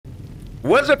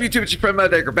What's up, YouTube? It's your friend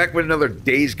Matt Decker, back with another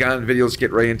Days Gone video. Let's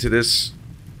get right into this.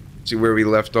 See where we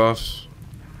left off.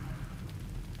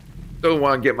 Don't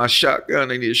want to get my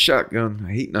shotgun. I need a shotgun.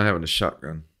 I hate not having a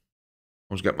shotgun.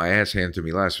 Almost got my ass handed to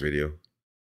me last video.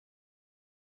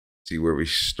 See where we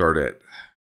start at.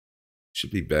 Should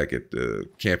be back at the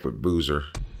camp with Boozer.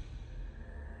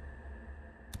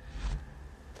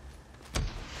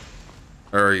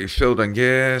 Alright, filled on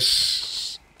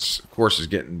gas. Of course, it's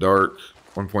getting dark.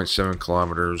 1.7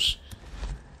 kilometers.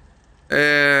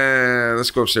 And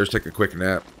let's go upstairs, take a quick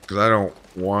nap. Because I don't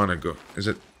want to go. Is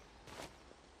it?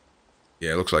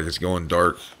 Yeah, it looks like it's going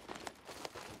dark.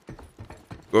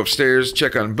 Go upstairs,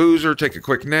 check on Boozer, take a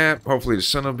quick nap. Hopefully the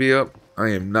sun will be up. I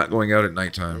am not going out at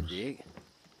nighttime. Hey, Deacon.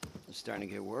 I'm starting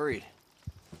to get worried.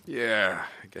 Yeah,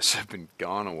 I guess I've been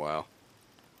gone a while.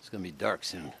 It's gonna be dark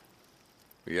soon.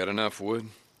 We got enough wood?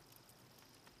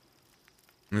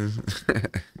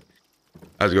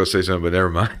 I was going to say something, but never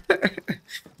mind.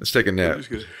 Let's take a nap. I'm just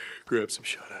gonna grab some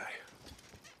shut-eye.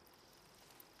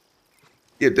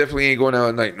 Yeah, definitely ain't going out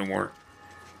at night no more.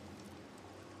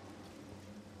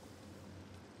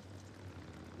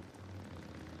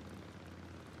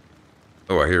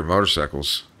 Oh, I hear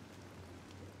motorcycles.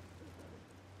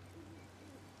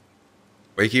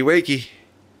 Wakey, wakey.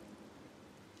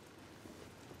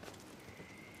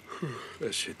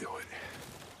 That should do it.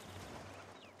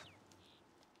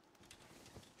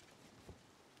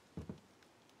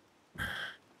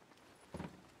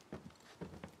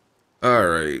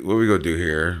 Alright, what we gonna do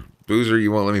here? Boozer,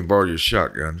 you won't let me borrow your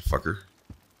shotgun, fucker.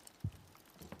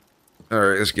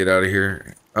 Alright, let's get out of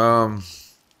here.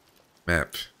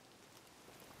 Map.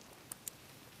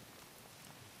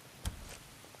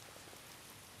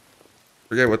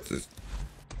 Forget what the...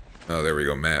 Oh, there we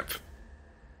go, map.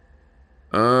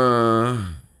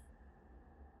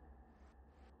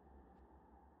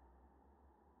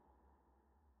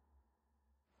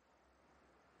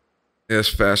 Yes,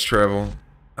 fast travel.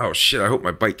 Oh shit, I hope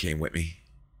my bike came with me.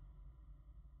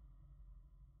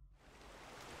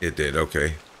 It did,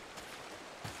 okay.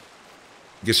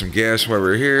 Get some gas while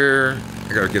we're here.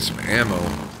 I gotta get some ammo.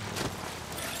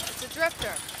 It's a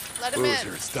drifter. Let him Boozer,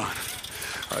 in. it's done.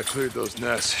 I cleared those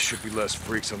nests. Should be less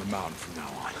freaks on the mountain from now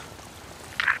on.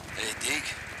 Hey,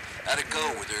 Deke. How'd it go?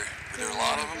 Were there a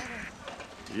lot of them?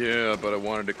 Yeah, but I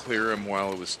wanted to clear them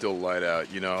while it was still light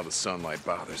out. You know how the sunlight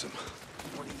bothers them.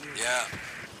 Yeah,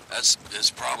 that's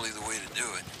probably the way to do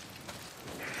it.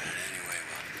 Anyway,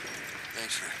 well,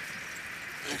 thanks for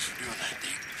doing that,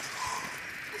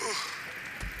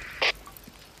 Deke.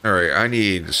 Alright, I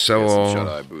need to sell Get some all...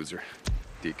 shut-eye, Boozer.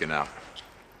 Deacon out.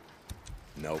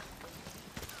 Nope.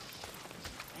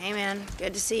 Hey, man.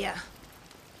 Good to see ya.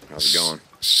 How's it going?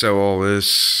 Sell all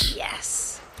this.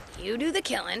 Yes. You do the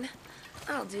killing.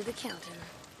 I'll do the counting.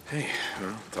 Hey,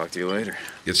 well, talk to you later.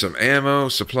 Get some ammo,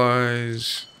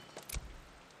 supplies.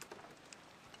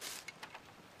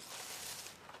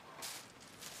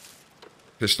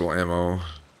 Pistol ammo.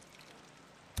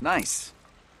 Nice.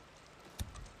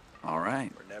 All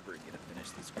right. We're never gonna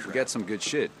finish this. We got some good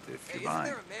shit if you're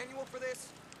buying.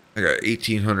 I got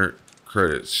 1,800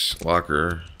 credits.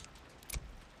 Locker.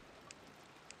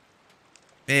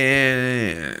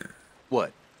 Man.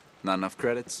 What? Not enough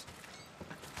credits?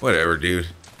 Whatever, dude.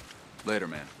 Later,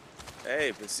 man.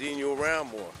 Hey, been seeing you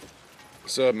around more.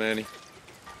 What's up, Manny?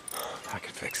 I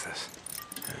can fix this.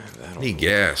 Need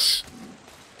gas.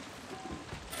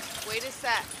 Wait a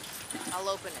sec. I'll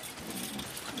open it.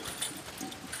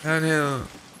 How the hell?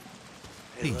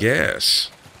 Need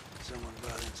gas. Someone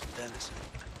brought in some venison.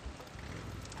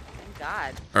 Thank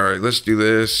God. Alright, let's do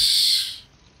this.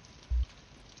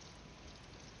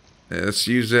 Let's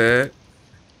use that.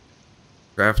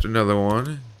 Craft another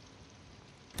one.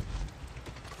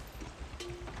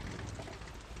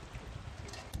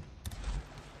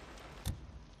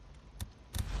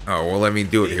 Oh, well, let me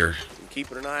do it here. I'm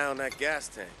keeping an eye on that gas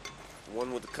tank. The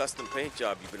one with the custom paint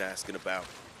job you've been asking about.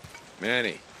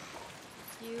 Manny.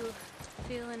 You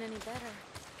feeling any better?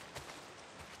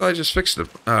 Oh, I just fixed it.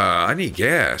 I need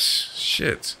gas.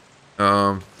 Shit.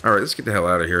 Alright, let's get the hell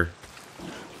out of here.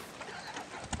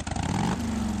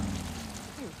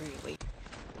 Really?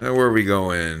 Now, where are we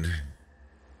going?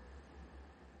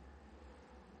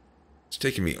 It's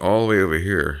taking me all the way over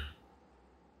here.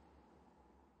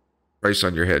 Price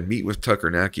on your head. Meet with Tucker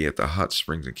Naki at the Hot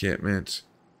Springs encampment.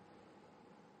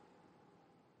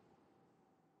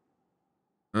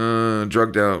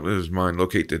 Drugged out his mind.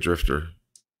 Locate the drifter.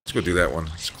 Let's go do that one.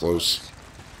 It's close.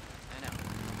 I know.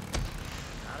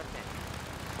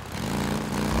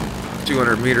 Not a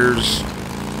 200 meters.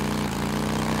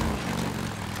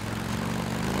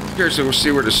 Curious, we'll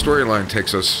see where the storyline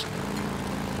takes us.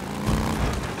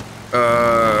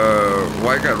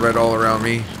 Why I got red all around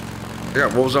me? I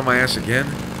got wolves on my ass again?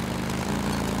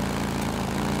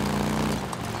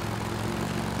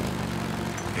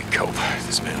 Hey, Cope,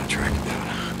 this man I tracked down.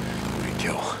 Who did he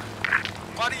kill?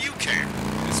 Why do you care?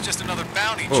 It's just another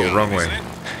bounty Oh, job, wrong isn't way. it?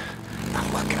 Now,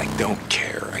 look, I don't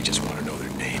care. I just want to know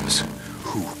their names.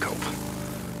 Who, Cope?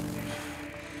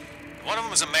 One of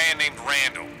them is a man named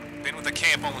Randall. Been with the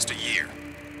camp almost a year.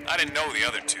 I didn't know the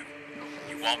other two.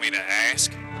 You want me to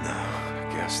ask? No, I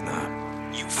guess not.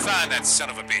 You find that son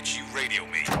of a bitch, you radio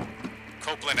me.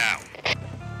 Copeland out.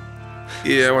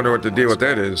 Yeah, I wonder what the deal with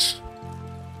that is.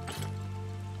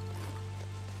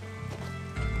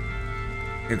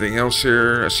 Anything else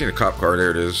here? I seen a cop car.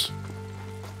 There it is.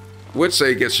 Would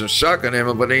say get some shotgun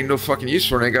ammo, but ain't no fucking use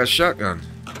for it. I ain't got a shotgun.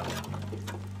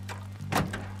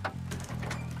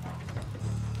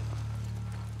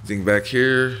 Anything back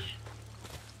here?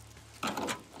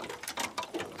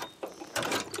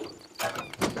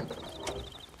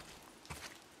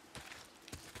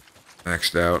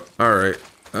 Maxed out. Alright.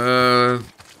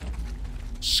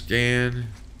 Scan.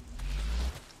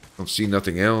 Don't see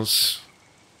nothing else.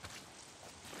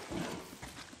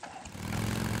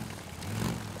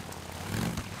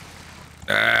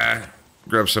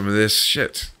 Grab some of this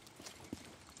shit.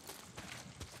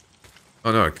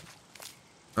 Oh no,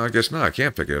 I guess not. I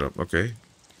can't pick it up. Okay.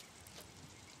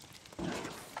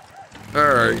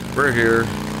 Alright, we're here.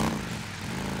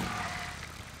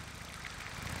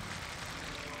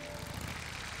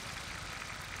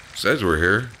 Says we're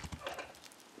here.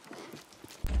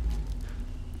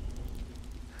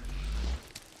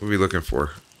 What are we looking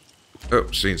for? Oh,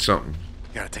 seen something.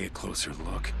 Gotta take a closer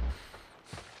look.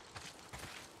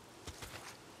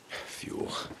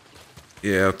 Fuel.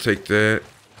 Yeah, I'll take that.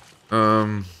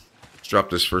 Let's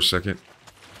drop this for a second.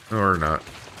 Or not.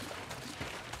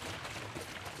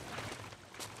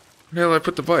 Where the hell did I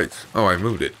put the bike? Oh, I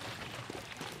moved it.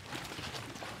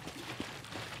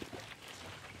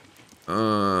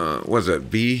 What is that,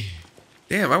 B?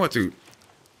 Damn, I went through...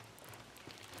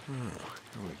 Here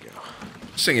we go.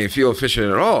 This thing ain't fuel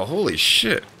efficient at all. Holy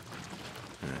shit.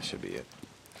 That should be it.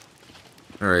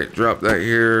 Alright, drop that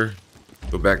here.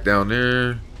 Go back down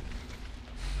there.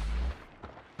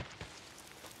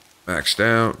 Maxed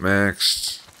out,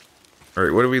 maxed.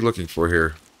 Alright, what are we looking for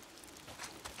here?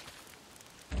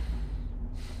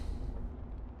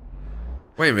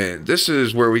 Wait a minute, this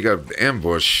is where we got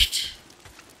ambushed.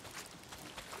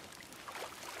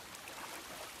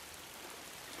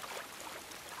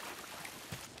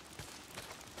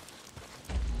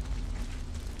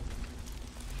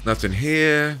 Nothing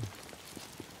here.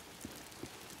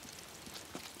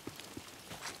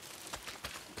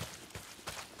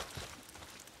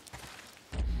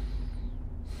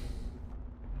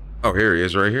 Oh, here he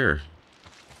is right here.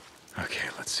 Okay,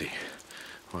 let's see.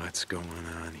 What's going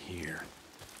on here?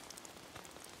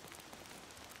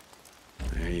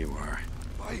 There you are.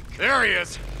 There he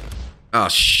is! Oh,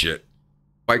 shit.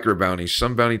 Biker bounties.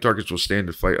 Some bounty targets will stand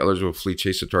to fight. Others will flee,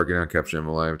 chase the target down, capture him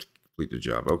alive to complete the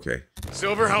job. Okay.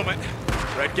 Silver helmet,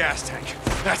 red gas tank.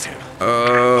 That's him.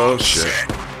 Oh, shit.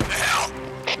 The hell?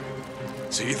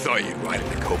 So you thought you'd ride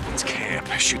into Copeland's camp,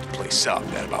 shoot the place up,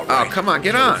 that about right? Oh, come on,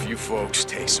 get Kill on. a few folks,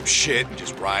 take some shit, and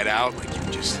just ride out like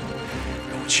you just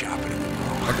going shopping in the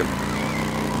mall. Okay.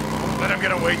 Let him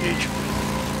get away, Deacon.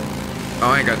 Oh,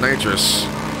 I ain't got nitrous.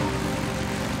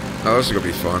 Oh, this is gonna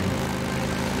be fun.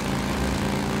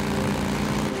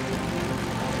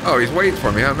 Oh, he's waiting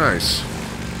for me. How nice.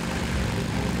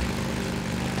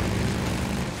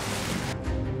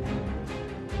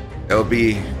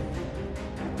 LB.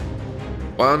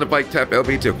 While on the bike, tap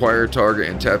LB to acquire target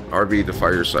and tap RB to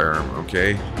fire your sidearm.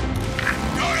 Okay. Go to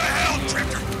hell,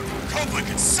 Drifter. Copeland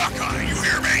can suck on it, you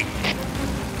hear me?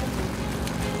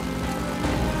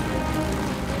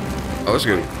 Oh, that's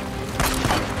good.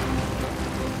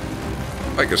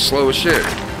 Bike is slow as shit. No,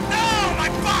 my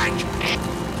bike!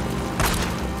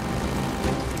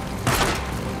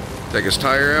 Take his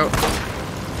tire out. No,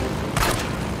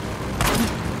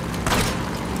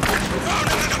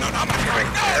 my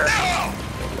bike, no!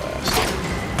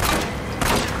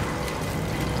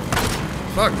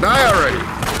 Fuck, die already.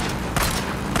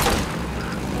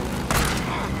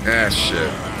 Ah,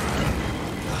 shit.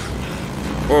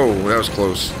 Whoa, that was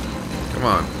close. Come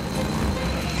on.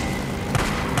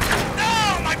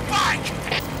 No, my bike!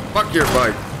 Fuck your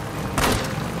bike.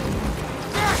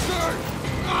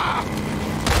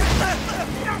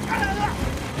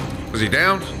 Was he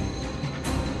down?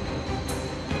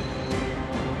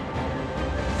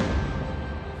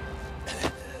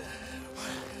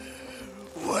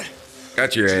 What?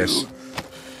 Got your ass.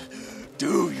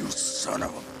 Do you son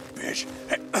of a bitch?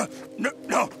 Hey,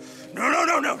 no,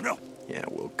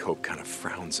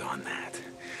 everyone's on that.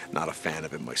 Not a fan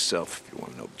of it myself, if you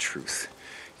want to know the truth.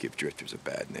 Give drifters a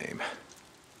bad name.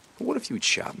 But what if you'd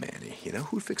shot Manny? You know,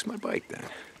 who'd fix my bike then?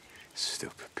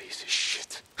 Stupid piece of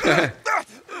shit.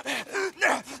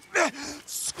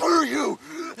 Screw you!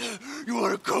 You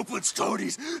want to cope with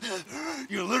Stoney's?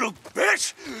 You little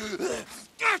bitch!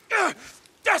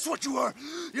 That's what you are!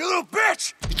 You little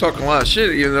bitch! He's talking a lot of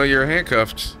shit even though you're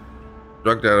handcuffed.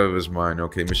 Drugged out of his mind.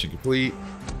 Okay, mission complete.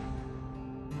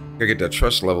 Gotta get that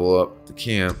trust level up to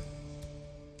camp.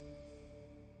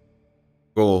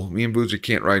 Goal. Me and Boozy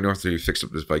can't ride north till you fix up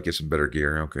this bike, get some better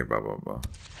gear. Okay, blah, blah, blah.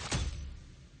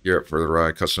 Gear up for the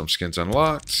ride. Custom skins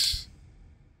unlocked.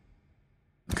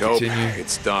 Go. Continue.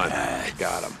 It's done.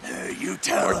 Got him. You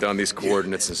tell Mark him. down these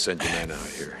coordinates and send your men out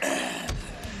here.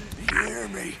 You hear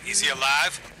me? Is he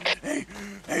alive?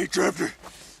 Hey, Drifter.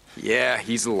 Yeah,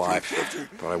 he's alive.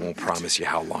 But I won't promise you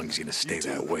how long he's gonna stay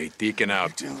that way. Deacon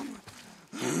out. Tell him.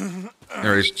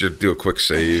 Alright, just do a quick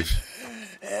save.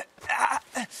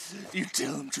 You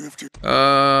tell him, Drifter.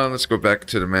 Let's go back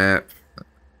to the map.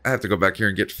 I have to go back here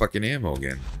and get fucking ammo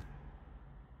again.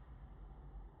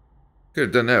 Could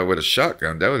have done that with a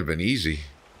shotgun. That would have been easy.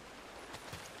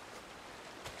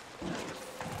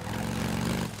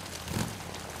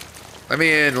 Let me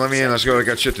in. Let me in. Let's go. I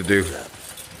got shit to do.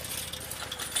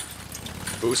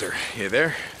 Boozer, you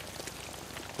there?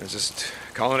 I was just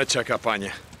calling to check up on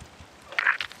you.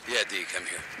 Yeah, Deke, I'm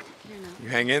here. You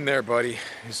hang in there, buddy.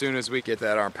 As soon as we get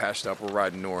that arm patched up, we're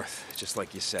riding north, just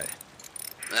like you said.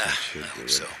 I hope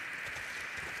so.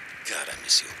 God, I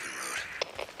miss the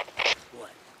open road.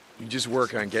 You just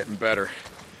work on getting better.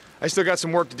 I still got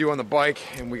some work to do on the bike,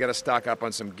 and we gotta stock up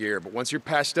on some gear. But once you're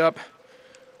patched up,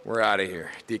 we're out of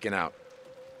here. Deacon out.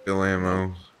 Fill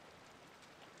ammo.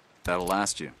 That'll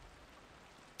last you.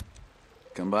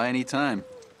 Come by any time.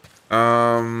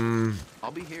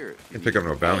 I'll be here. can't pick up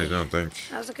no bounties, I don't think.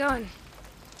 How's it going?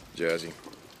 Jazzy.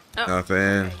 Oh,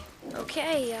 Nothing.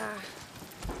 Okay,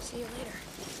 see you later.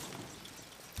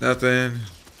 Nothing.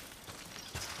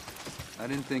 I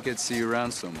didn't think I'd see you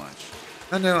around so much.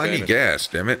 I know, I need gas,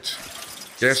 damn it.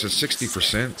 Gas is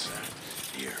 60%.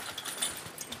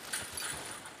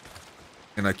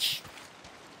 And I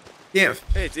can't.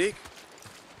 Hey, Deke.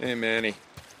 Hey, Manny.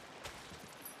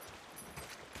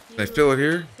 Can I fill it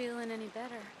here? Feeling any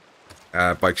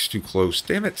better? Bike's too close.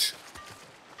 Damn it.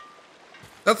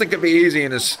 Nothing can be easy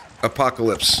in this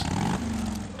apocalypse.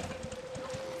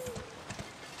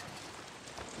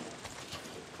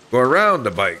 Go around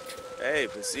the bike. Hey,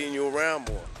 been seeing you around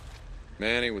more.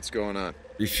 Manny, what's going on?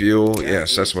 Refuel.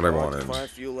 Yes, that's what I Hard to wanted. Find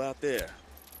fuel out there.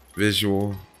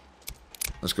 Visual.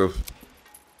 Let's go.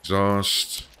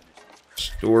 Exhaust.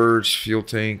 Storage. Fuel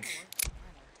tank.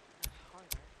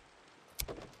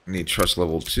 I need trust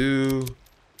level 2.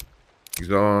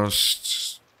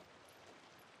 Exhaust.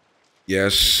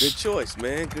 Yes. Good choice,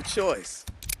 man. Good choice.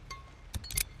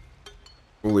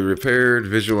 Fully repaired.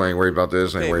 Visual. I ain't worried about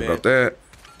this. I ain't Hey, worried man. about that.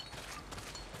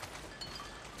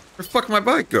 Where the fuck my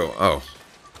bike go? Oh.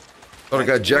 Thought I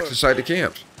got jacked inside the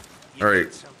camp.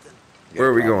 Alright. Where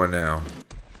are we going now?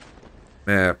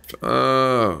 Map.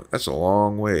 That's a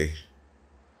long way.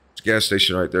 There's a gas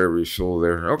station right there. Refuel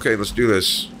there. Okay, let's do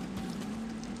this.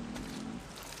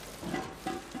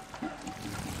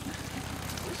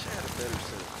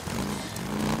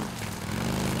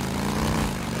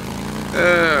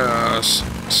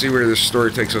 See where this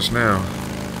story takes us now.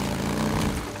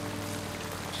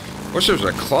 Wish there was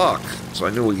a clock, so I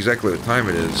knew exactly what time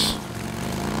it is.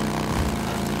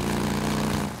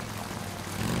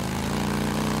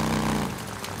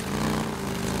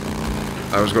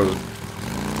 I was going to...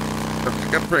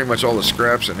 I've got pretty much all the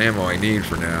scraps and ammo I need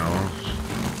for now.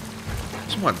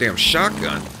 It's my damn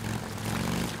shotgun.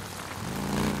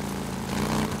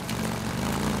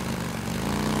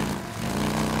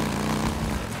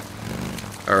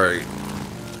 Alright.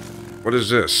 What is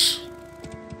this?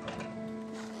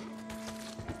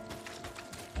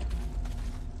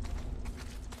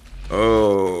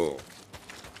 Oh.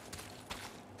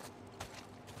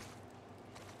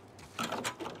 I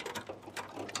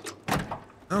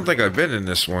don't think I've been in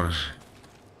this one.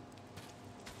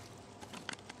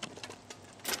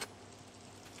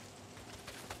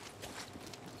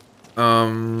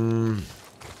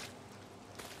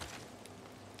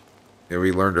 Yeah,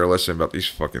 we learned our lesson about these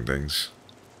fucking things.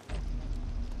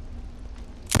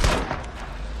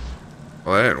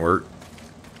 Well, that didn't work.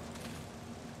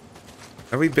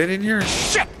 Have we been in here?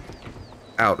 Shit!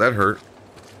 Ow, that hurt.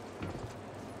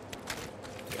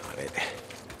 Got it.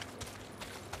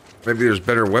 Maybe there's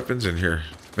better weapons in here.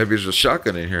 Maybe there's a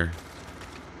shotgun in here.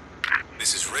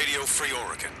 This is Radio Free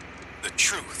Oregon. The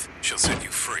truth shall set you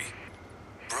free.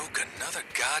 broke another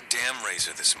goddamn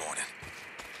razor this morning.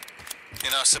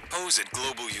 In our supposed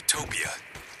global utopia,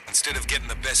 instead of getting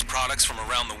the best products from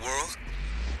around the world,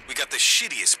 we got the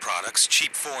shittiest products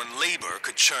cheap foreign labor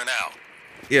could churn out.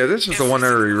 Yeah, this is the one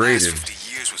that we rated. The last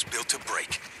 50 years was built to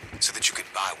break, so that you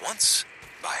could buy once,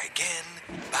 buy again,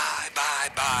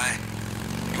 buy.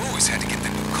 You always had to get the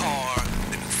new car,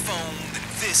 the new phone, the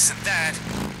new this and that,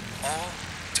 all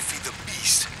to feed the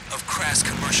beast of crass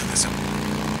commercialism.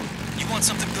 You want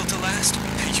something built to last?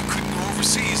 You couldn't go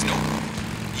overseas, no.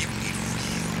 You need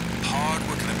real,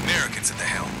 hard-working Americans at the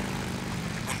helm.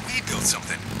 When we build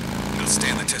something, it'll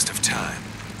stand the test of time.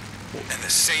 And the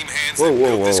same hands that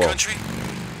built this country,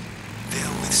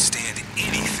 they'll withstand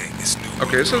anything this new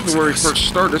Okay, this is where we first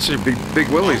started. This is Big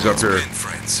Willie's up here.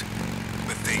 Friends,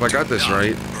 if I got this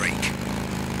right. Break.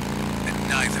 And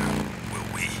neither will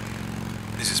we.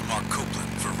 This is Mark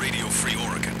Copeland for Radio Free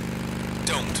Oregon.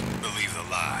 Don't believe the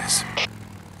lies.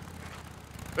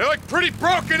 They look pretty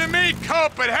broken to me,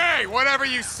 Cope, but hey, whatever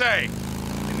you say.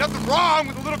 Ain't nothing wrong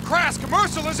with a little crass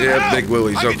commercialism. Yeah, Hell, Big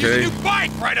Willie's I could okay. use a new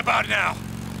bike right about now.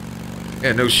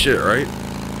 Yeah, no shit, right?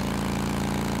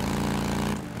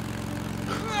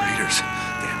 Raiders.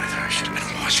 Damn it, I should have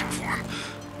been watching for him.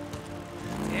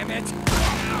 Damn it.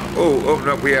 Oh,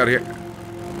 no, we out of here.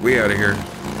 We out of here.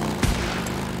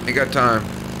 Ain't got time.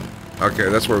 Okay,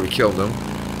 that's where we killed him.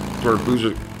 That's where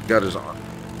Boozer got his arm.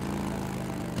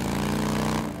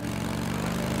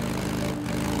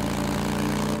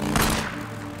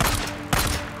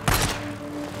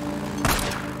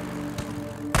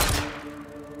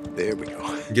 There we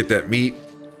go. Get that meat.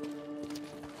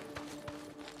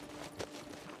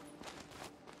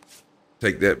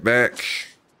 Take that back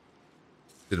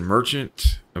to the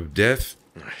merchant of death.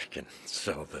 I can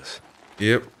sell this.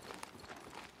 Yep.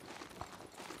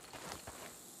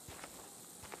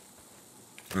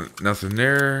 Nothing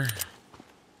there.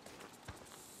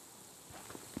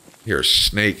 Here, a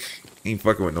snake. Ain't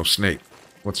fucking with no snake.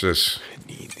 What's this? I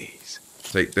need these.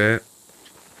 Take that.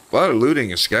 A lot of looting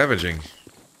and scavenging.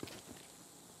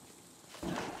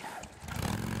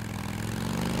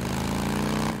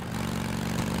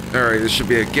 Alright, there should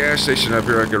be a gas station up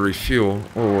here I can refuel.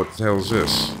 Oh, what the hell is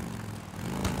this?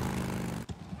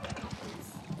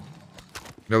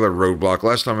 Another roadblock.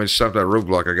 Last time I stopped that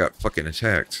roadblock, I got fucking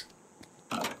attacked.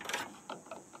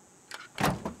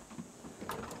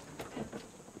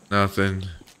 Nothing.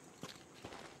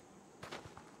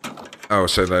 Oh, it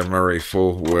said I'm already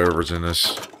full. Whoever's in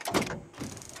this.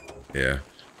 Yeah.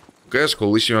 Okay, that's cool.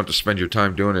 At least you don't have to spend your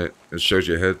time doing it. It shows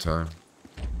you ahead of time.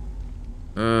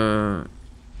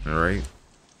 Alright.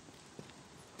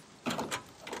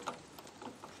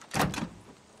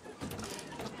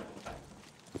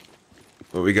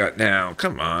 What we got now?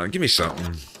 Come on, give me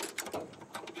something.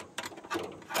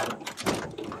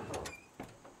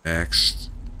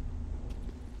 Next.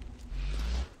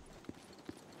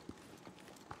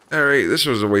 Alright, this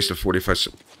was a waste of 45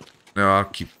 seconds. No, I'll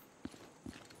keep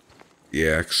the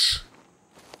X.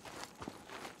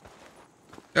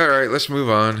 Alright, let's move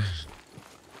on.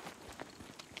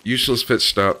 Useless pit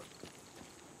stop.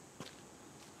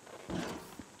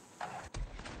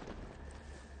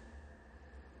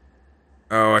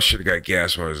 Oh, I should have got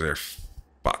gas while I was there.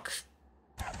 Fuck.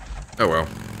 Oh well.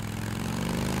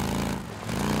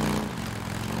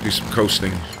 Do some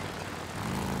coasting.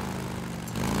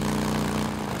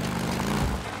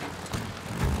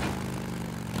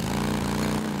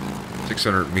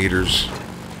 $600 meters.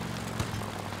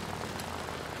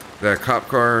 That cop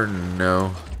car?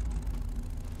 No.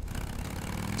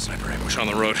 Sniper ambush on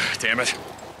the road, damn it.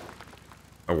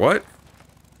 A what?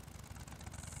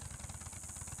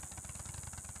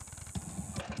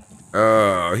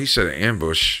 He said an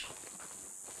ambush.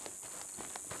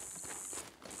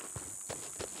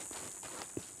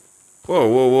 Whoa,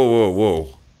 whoa, whoa, whoa,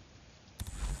 whoa.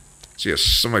 See,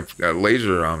 somebody got a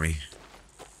laser on me.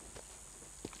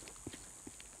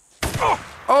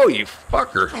 Oh, you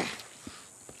fucker.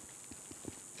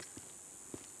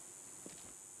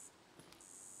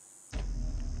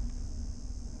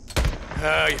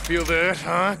 You feel that,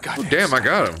 huh? Oh, damn, I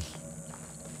got him.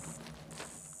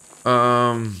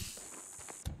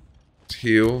 Let's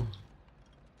heal.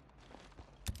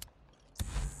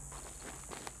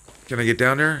 Can I get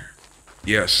down there?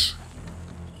 Yes.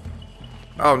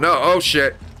 Oh, no. Oh,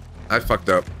 shit. I fucked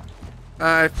up.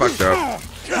 I fucked up.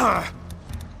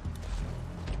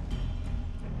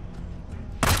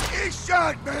 He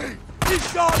shot me! He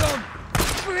shot him!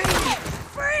 Free!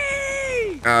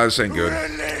 Free! Ah, this ain't good.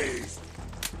 Release!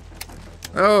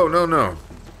 Oh, no, no.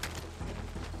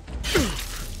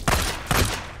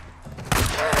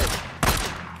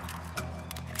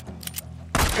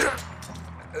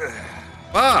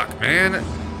 Fuck, man.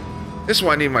 This is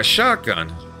why I need my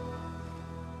shotgun.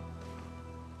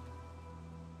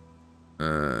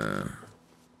 I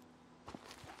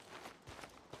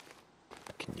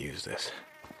can use this.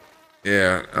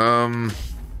 Yeah,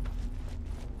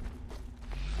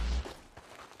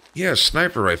 yeah,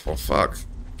 sniper rifle, fuck.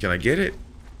 Can I get it?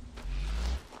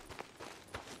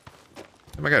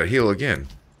 I gotta heal again.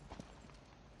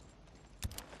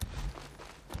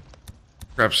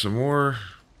 Grab some more.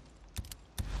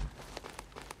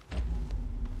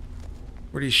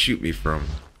 Where do you shoot me from?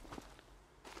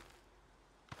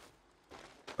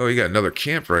 Oh, you got another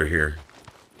camp right here.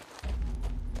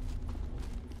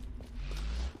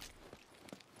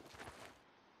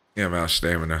 Yeah, I'm out of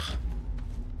stamina.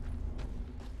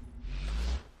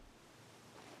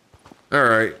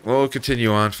 Alright, well, we'll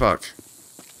continue on. Fuck.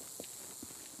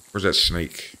 Where's that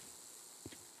snake?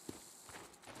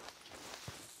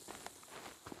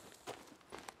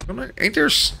 Ain't there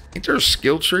a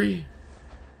skill tree?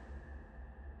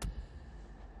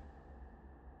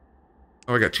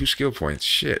 Oh, I got 2 skill points.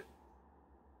 Shit.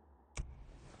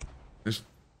 This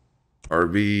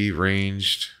RB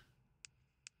ranged.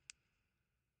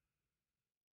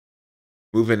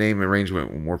 Move and aim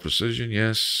arrangement with more precision.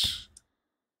 Yes.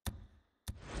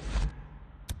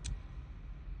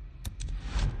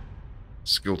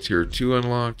 Skill tier 2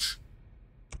 unlocked.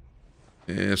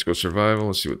 And let's go survival.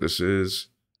 Let's see what this is.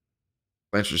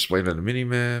 Plants displayed on the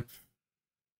minimap.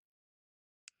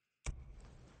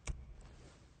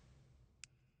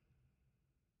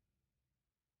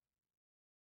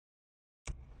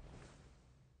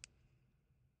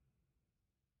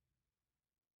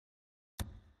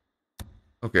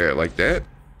 Okay, I like that.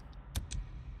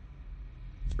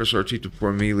 Press RT to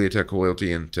perform melee attack,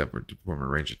 loyalty, and temper to perform a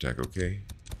range attack. Okay.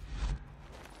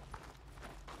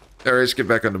 Alright, let's get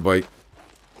back on the bike.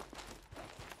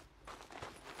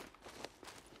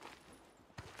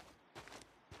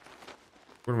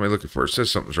 What am I looking for? It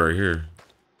says something's right here.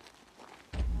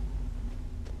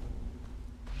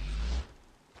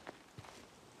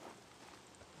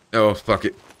 Oh, fuck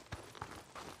it.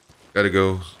 Gotta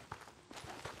go.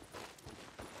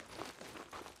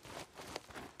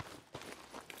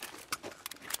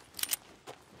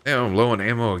 Damn, I'm low on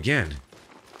ammo again.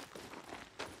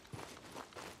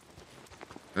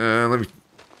 Let me...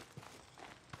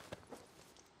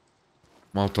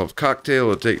 Molotov cocktail,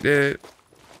 I'll take that.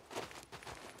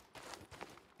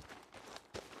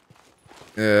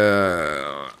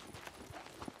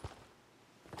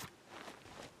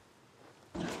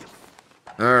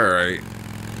 Alright.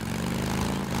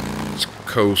 Let's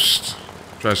coast.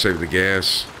 Try to save the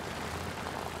gas.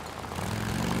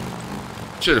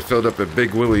 Should have filled up at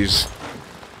Big Willie's.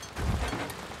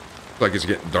 Looks like it's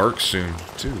getting dark soon,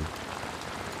 too.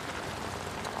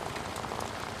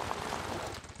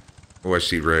 Oh, I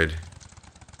see red.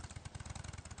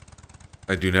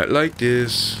 I do not like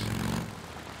this.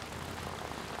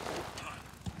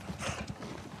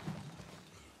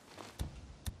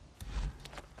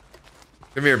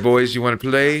 Come here, boys. You want to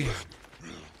play?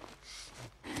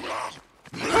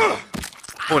 Oh,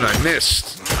 and I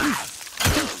missed.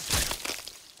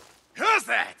 Who's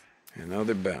that?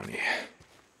 Another bounty.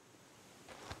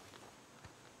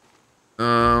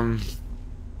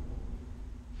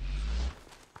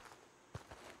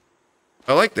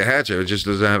 I like the hatchet. It just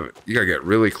doesn't have... You gotta get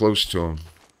really close to him.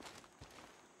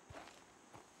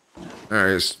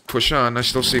 Alright, let's push on. I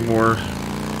still see more.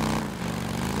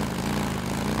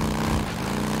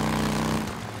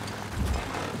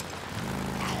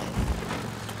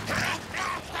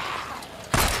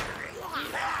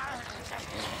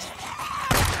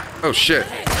 Oh, shit.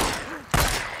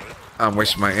 I'm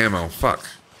wasting my ammo. Fuck.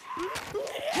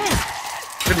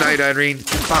 Good night, Irene.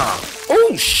 Ah.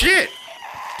 Oh, shit!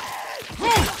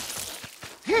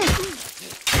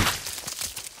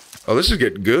 Oh, this is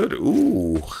getting good.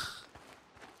 Ooh.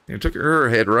 It took her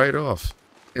head right off.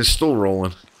 It's still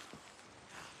rolling.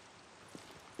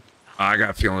 I got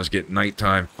a feeling it's getting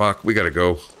nighttime. Fuck, we gotta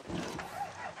go.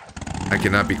 I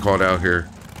cannot be caught out here.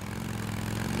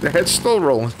 The head's still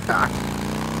rolling.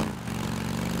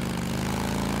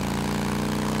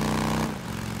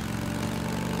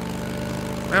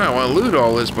 Man, I want to loot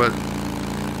all this, but...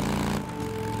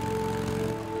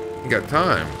 I got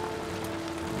time.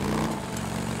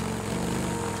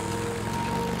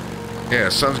 Yeah,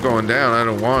 sun's going down. I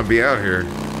don't want to be out here.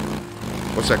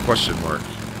 What's that question mark?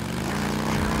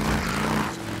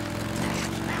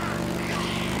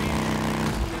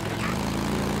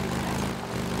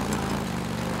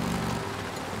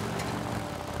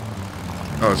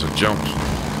 Oh, it's a jump.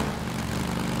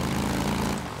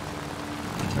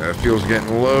 Fuel's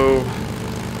getting low.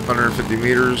 150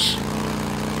 meters.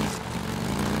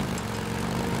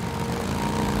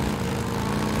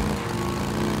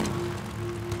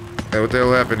 Hey, what the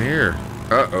hell happened here?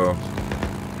 Uh-oh.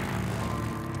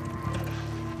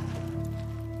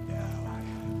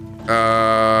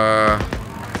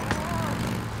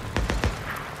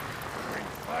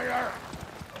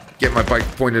 Get my bike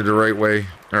pointed the right way.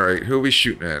 Alright, who are we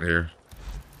shooting at here?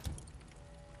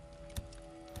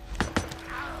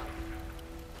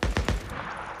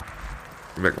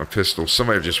 Back my pistol.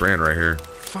 Somebody just ran right here.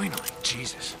 Finally,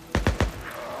 Jesus.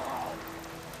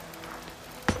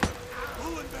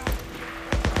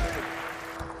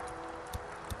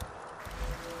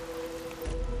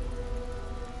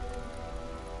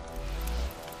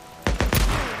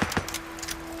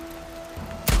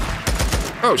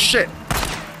 Oh shit!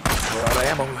 We're out of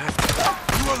ammo left.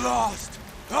 You are lost.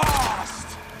 Lost.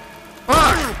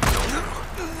 Fuck!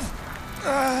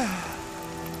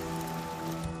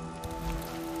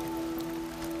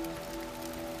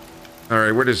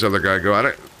 Alright, where does this other guy go? I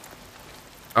don't...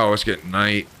 Oh, it's getting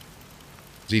night.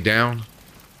 Is he down?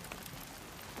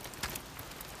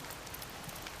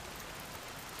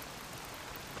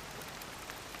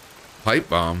 Pipe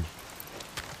bomb.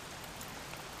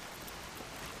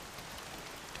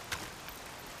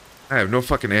 I have no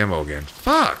fucking ammo again.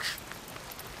 Fuck!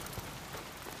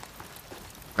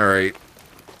 Alright.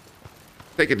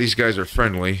 Take it these guys are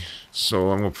friendly.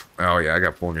 So I'm gonna... Oh yeah, I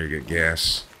got plenty to get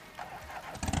gas.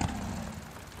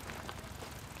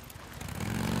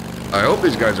 I hope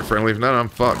these guys are friendly. If not, I'm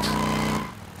fucked. You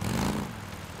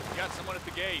got someone at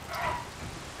the gate.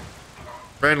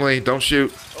 Friendly, don't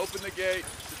shoot. Open the gate.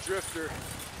 It's a drifter.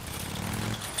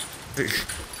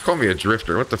 Call me a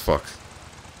drifter. What the fuck?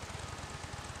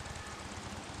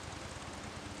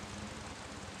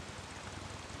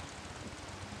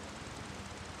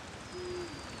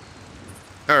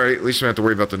 Alright, at least we don't have to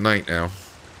worry about the night now.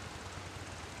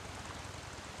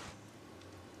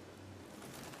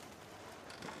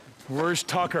 Where's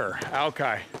Tucker?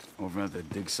 Alki. Over at the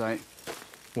dig site?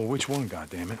 Well, which one,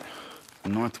 goddammit? The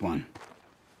north one.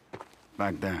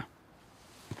 Back there.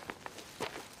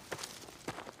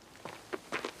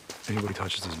 Anybody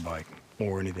touches this bike,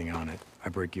 or anything on it, I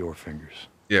break your fingers.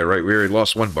 Yeah, right. We already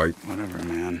lost one bite. Whatever,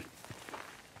 man.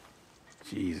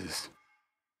 Jesus.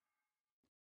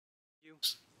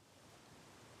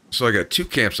 So I got 2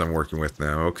 camps I'm working with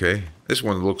now. Okay. This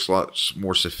one looks a lot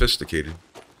more sophisticated.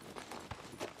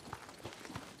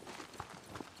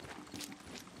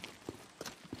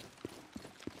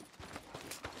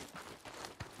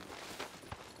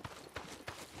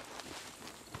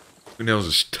 Who knows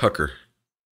this Tucker?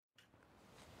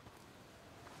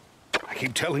 I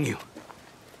keep telling you.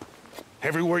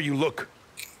 Everywhere you look,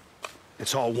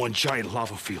 it's all one giant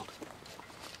lava field.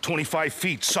 25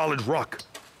 feet solid rock.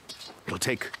 It'll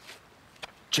take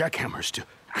jackhammers to...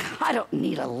 I don't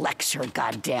need a lecture,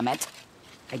 goddammit.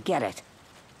 I get it.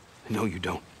 No, you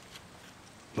don't.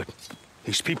 But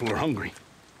these people are hungry.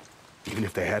 Even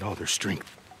if they had all their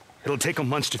strength. It'll take them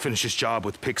months to finish this job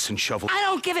with picks and shovels. I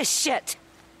don't give a shit.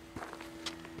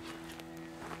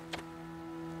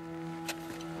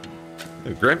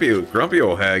 Grumpy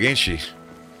old hag, ain't she?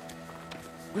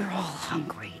 We're all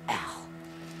hungry, Al.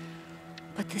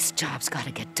 But this job's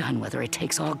gotta get done whether it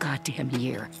takes all goddamn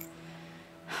year.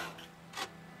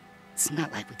 It's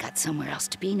not like we got somewhere else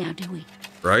to be now, do we?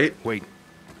 Right? Wait.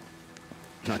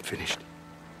 Not finished.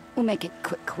 We'll make it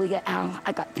quick, will ya, Al?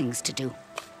 I got things to do.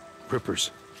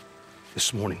 Rippers.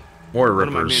 This morning. More One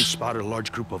of my men rippers. spotted a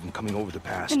large group of them coming over the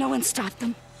pass. And no one stopped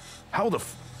them. How the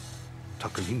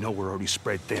Tucker, you know we're already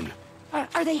spread thin.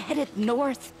 Are they headed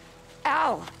north?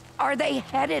 Al, are they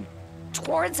headed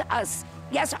towards us?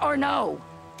 Yes or no?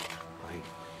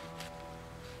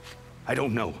 I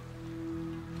don't know.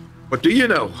 What do you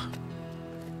know?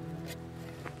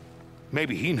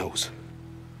 Maybe he knows.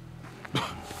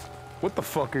 What the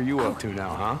fuck are you up to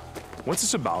now, huh? What's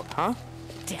this about, huh?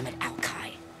 Damn it,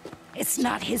 Alki. It's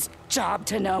not his job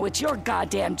to know. It's your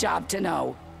goddamn job to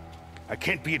know. I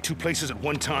can't be at 2 places at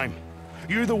one time.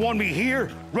 You either want me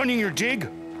here, running your dig,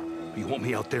 or you want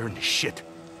me out there in the shit,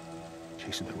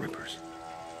 chasing the Rippers.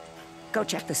 Go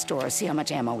check the store, see how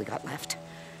much ammo we got left.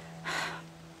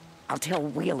 I'll tell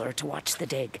Wheeler to watch the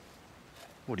dig.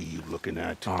 What are you looking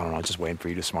at? I don't know, just waiting for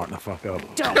you to smarten the fuck up.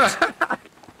 Don't!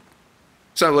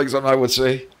 Sounds like something I would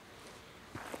say.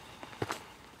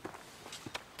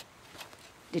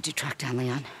 Did you track down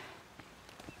Leon?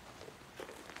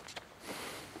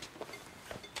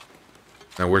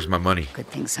 Now where's my money? Good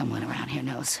thing someone around here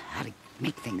knows how to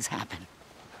make things happen.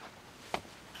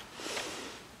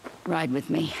 Ride with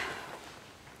me.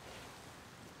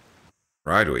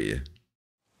 Ride with you.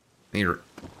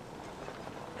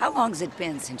 How long's it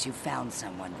been since you found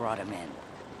someone, brought him in?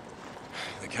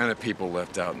 The kind of people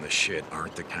left out in the shit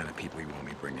aren't the kind of people you want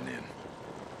me bringing in.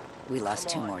 We lost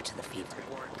 2 more to the fever.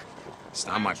 It's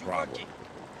not my problem.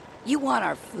 You want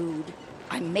our food?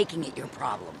 I'm making it your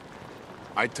problem.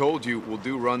 I told you we'll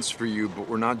do runs for you, but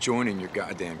we're not joining your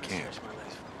goddamn camp.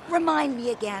 Remind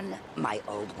me again, my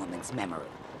old woman's memory.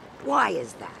 Why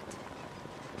is that?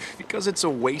 Because it's a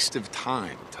waste of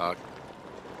time, Tuck.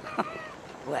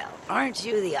 Well, aren't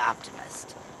you the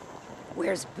optimist?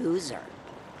 Where's Boozer?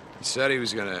 He said he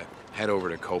was gonna head over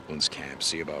to Copeland's camp,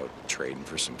 see about trading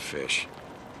for some fish.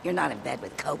 You're not in bed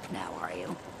with Cope now, are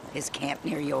you? His camp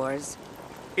near yours?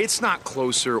 It's not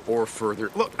closer or further.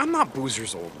 Look, I'm not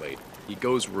Boozer's old lady. He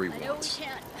goes where he I know wants. we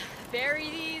can't bury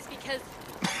these because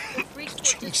the freaks will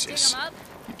just dig Jesus. them up.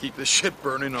 You keep the shit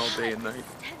burning all day and night.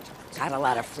 Got a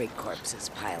lot of freak corpses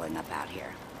piling up out here.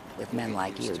 With men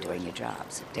like you doing your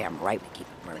jobs. Damn right we keep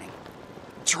it burning.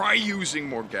 Try using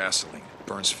more gasoline.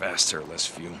 Burns faster, less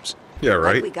fumes. Yeah,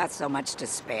 right. Like we got so much to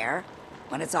spare.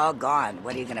 When it's all gone,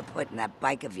 what are you gonna put in that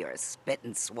bike of yours? Spit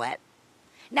and sweat?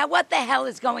 Now what the hell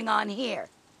is going on here?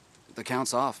 The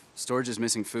count's off. Storage is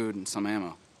missing food and some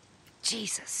ammo.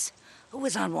 Jesus. Who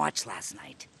was on watch last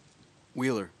night?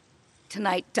 Wheeler.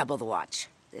 Tonight, double the watch.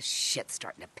 This shit's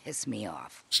starting to piss me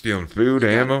off. Stealing food,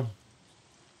 ammo.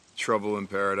 Trouble in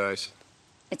paradise.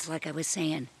 It's like I was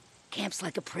saying. Camp's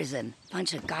like a prison.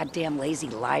 Bunch of goddamn lazy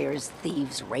liars,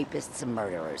 thieves, rapists, and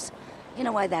murderers. You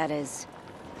know why that is?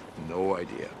 No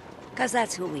idea. 'Cause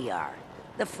that's who we are.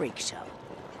 The freak show.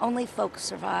 Only folks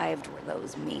survived were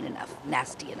those mean enough,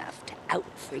 nasty enough to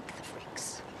out-freak the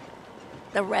freaks.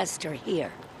 The rest are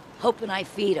here. Hoping I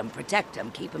feed them, protect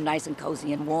them, keep them nice and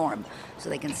cozy and warm, so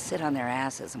they can sit on their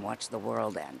asses and watch the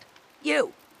world end.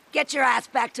 You! Get your ass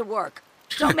back to work.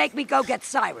 Don't make me go get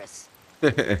Cyrus.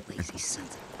 Lazy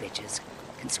sons of bitches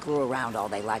can screw around all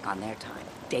they like on their time.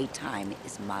 Daytime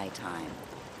is my time.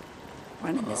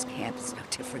 Running this camp is no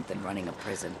different than running a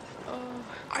prison.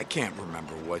 I can't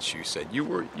remember what you said. You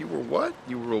were what?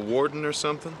 You were a warden or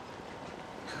something?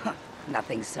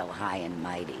 Nothing so high and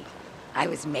mighty. I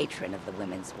was matron of the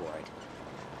women's ward.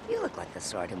 You look like the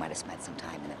sort who might have spent some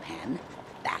time in the pen,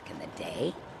 back in the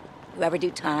day. You ever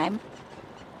do time?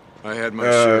 I had my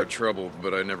share of trouble,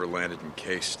 but I never landed in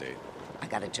K-State. I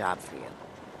got a job for you.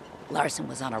 Larson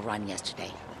was on a run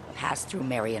yesterday. Passed through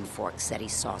Marion Fork, said he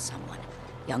saw someone.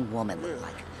 Young woman looked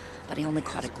like, but he only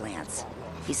caught a glance.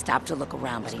 He stopped to look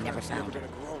around, but he never found her.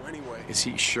 Is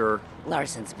he sure?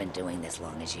 Larson's been doing this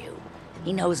long as you.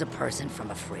 He knows a person from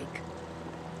a freak.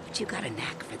 But you got a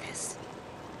knack for this.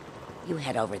 You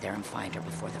head over there and find her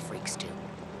before the freaks do.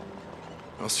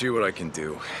 I'll see what I can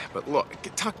do. But look,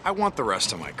 Tuck, I want the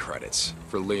rest of my credits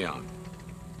for Leon.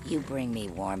 You bring me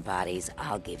warm bodies,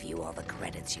 I'll give you all the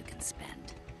credits you can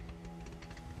spend.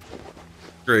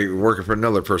 Great, we're working for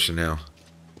another person now.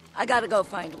 I gotta go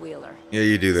find Wheeler. Yeah,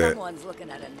 you do that. Someone's looking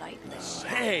at a night in the shop.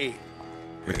 Hey!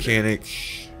 Mechanic.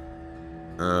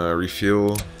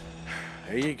 Refuel.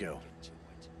 There you go.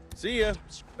 See ya.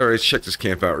 All right, let's check this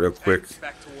camp out real quick.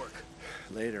 Back to work.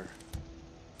 Later.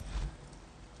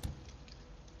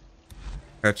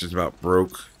 Hatch is about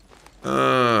broke.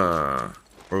 What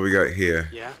do we got here?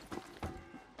 Yeah?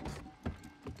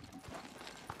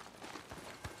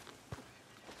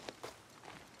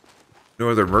 No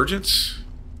other emergents?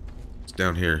 It's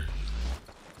down here.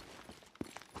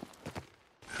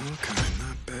 Okay,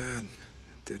 not bad.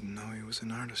 Didn't know he was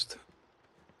an artist.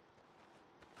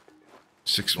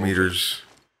 6 meters.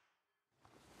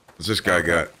 What's this guy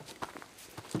got?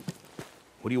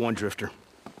 What do you want, Drifter?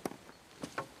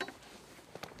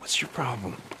 What's your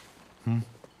problem?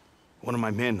 One of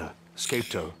my men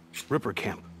escaped a Ripper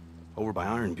camp over by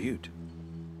Iron Butte.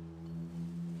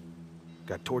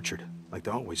 Got tortured, like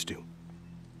they always do.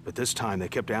 But this time they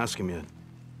kept asking me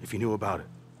if you knew about it.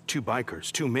 2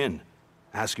 bikers, 2 men,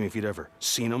 asking me if you'd ever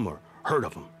seen them or heard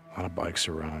of them. A lot of bikes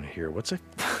around here. What's it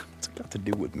got to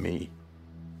do with me?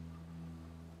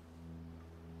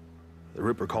 The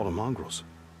Ripper called them mongrels.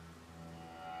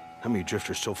 How many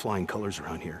drifters still flying colors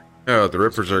around here? Oh, the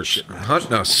Rippers are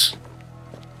hunting us.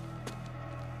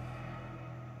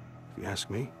 If you ask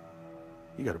me,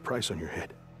 you got a price on your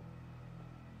head.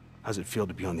 How's it feel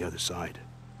to be on the other side?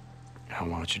 Now,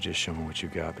 why don't you just show me what you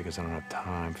got, because I don't have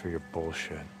time for your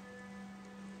bullshit.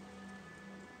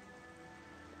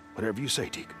 Whatever you say,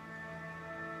 Deke.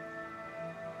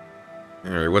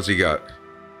 All right, what's he got?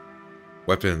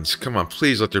 Weapons. Come on,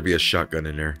 please let there be a shotgun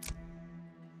in there.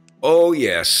 Oh,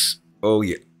 yes. Oh,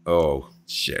 yeah. Oh,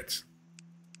 shit.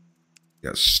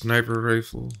 Got a sniper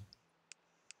rifle.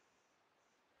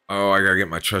 Oh, I gotta get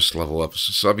my trust level up.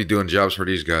 So I'll be doing jobs for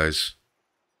these guys.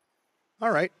 All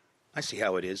right. I see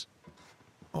how it is.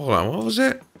 Hold on, what was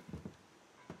that?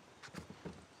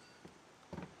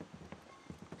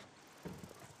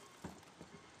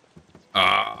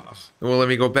 Ah, well, let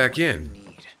me go back in.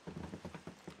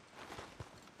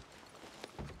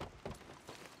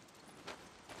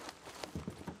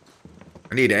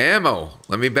 I need ammo.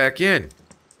 Let me back in.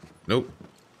 Nope.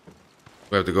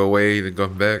 We have to go away, then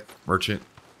come back. Merchant.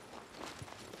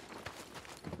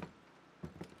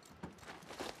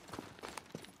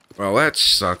 Well, that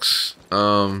sucks.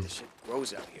 This shit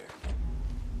grows out here.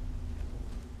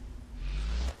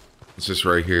 It's just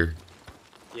right here.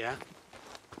 Yeah?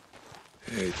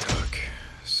 Hey, Tuck.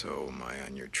 So, am I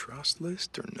on your trust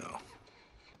list or no?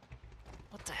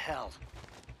 What the hell?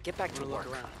 Get back to work.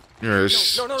 Yeah, let's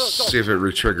see if it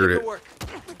retriggered it. What'd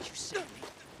you say?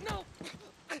 No!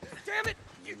 Damn it!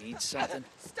 You need something?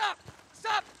 Stop!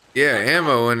 Stop! Yeah,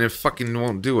 ammo, and it fucking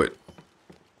won't do it.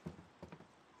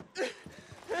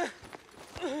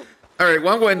 Alright,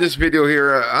 well, I'm going to end this video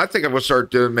here. I think I'm going to start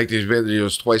doing make these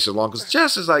videos twice as long, because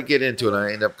just as I get into it,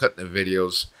 I end up cutting the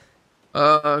videos.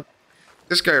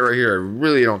 This guy right here, I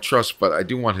really don't trust, but I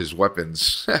do want his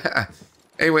weapons.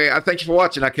 Anyway, I thank you for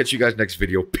watching. I'll catch you guys next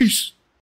video. Peace!